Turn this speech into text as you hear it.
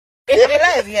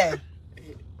live, yeah.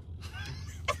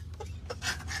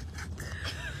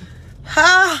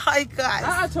 Hi guys.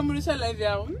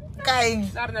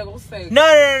 Guys. No.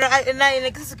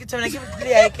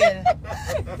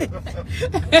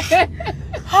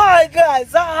 Hi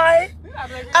guys. Hi.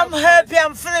 I'm happy.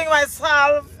 I'm feeling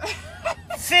myself.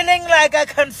 Feeling like I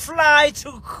can fly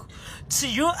to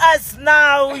US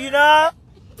now. You know.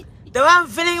 The way I'm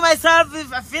feeling myself,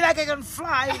 if I feel like I can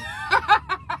fly.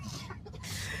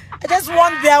 I just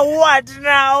want the award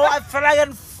now. I feel like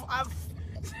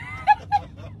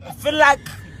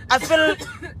I feel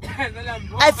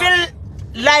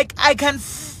like I can.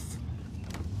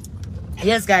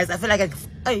 Yes, guys. I feel like I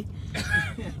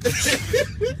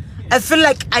feel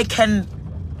like I can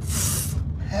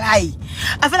fly.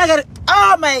 I feel like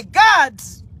oh my God.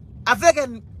 I feel like I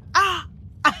can.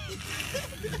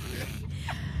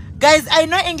 Guys, I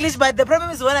know English, but the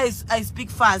problem is when I speak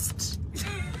fast.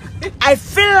 I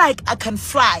feel like I can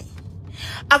fly.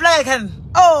 I feel like I can.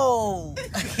 Oh.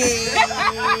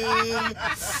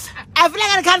 I feel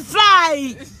like I can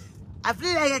fly. I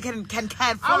feel like I can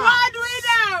fly. Award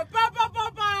winner,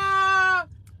 Papa.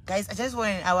 Guys, I just want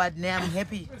an award name. I'm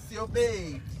happy. So big.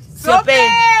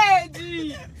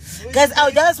 Guys,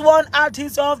 I just want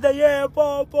Artist of the Year.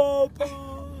 Papa.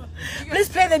 Please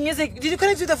play the music. Did you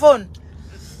connect to the phone?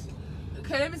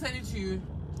 Okay, let me send it to you.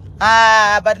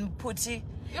 But Putty.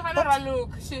 Take my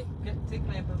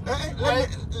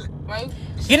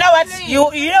You know what?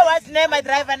 You know what name my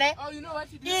driver name? Oh, you know what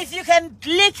to do? If you can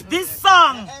click this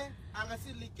song,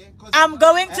 I'm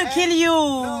going to kill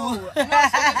you.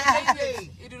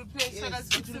 It will play so that's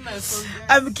in my phone.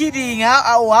 I'm kidding.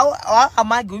 How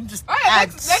am I going to start?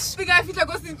 Next thing I feel like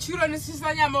goes in children is just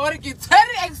it's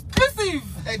very exclusive.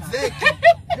 Exactly.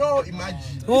 Yo,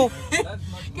 imagine. Oh.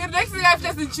 Next thing I feel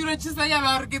like in children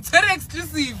it's very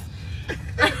exclusive.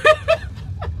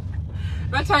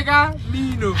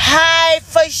 Hi,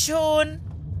 Fashion.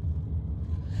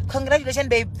 Congratulations,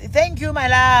 babe. Thank you, my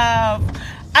love.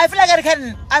 I feel like I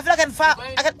can fly. I feel like I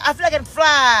can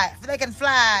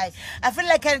fly. I feel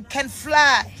like I can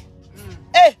fly.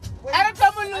 Hey.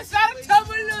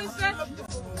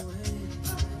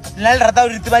 La rata o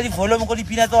ritiba di volume ko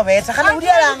dipina tso betsa kana o di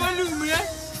alang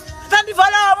tsa di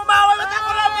volume ma wa ka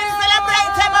volume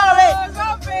celebrate ma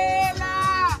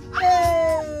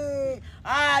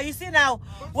you see now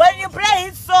when you play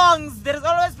his songs there is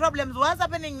always problems. What's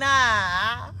happening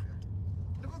now?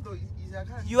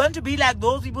 You want to be like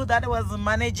those people that was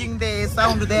managing the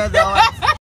sound there.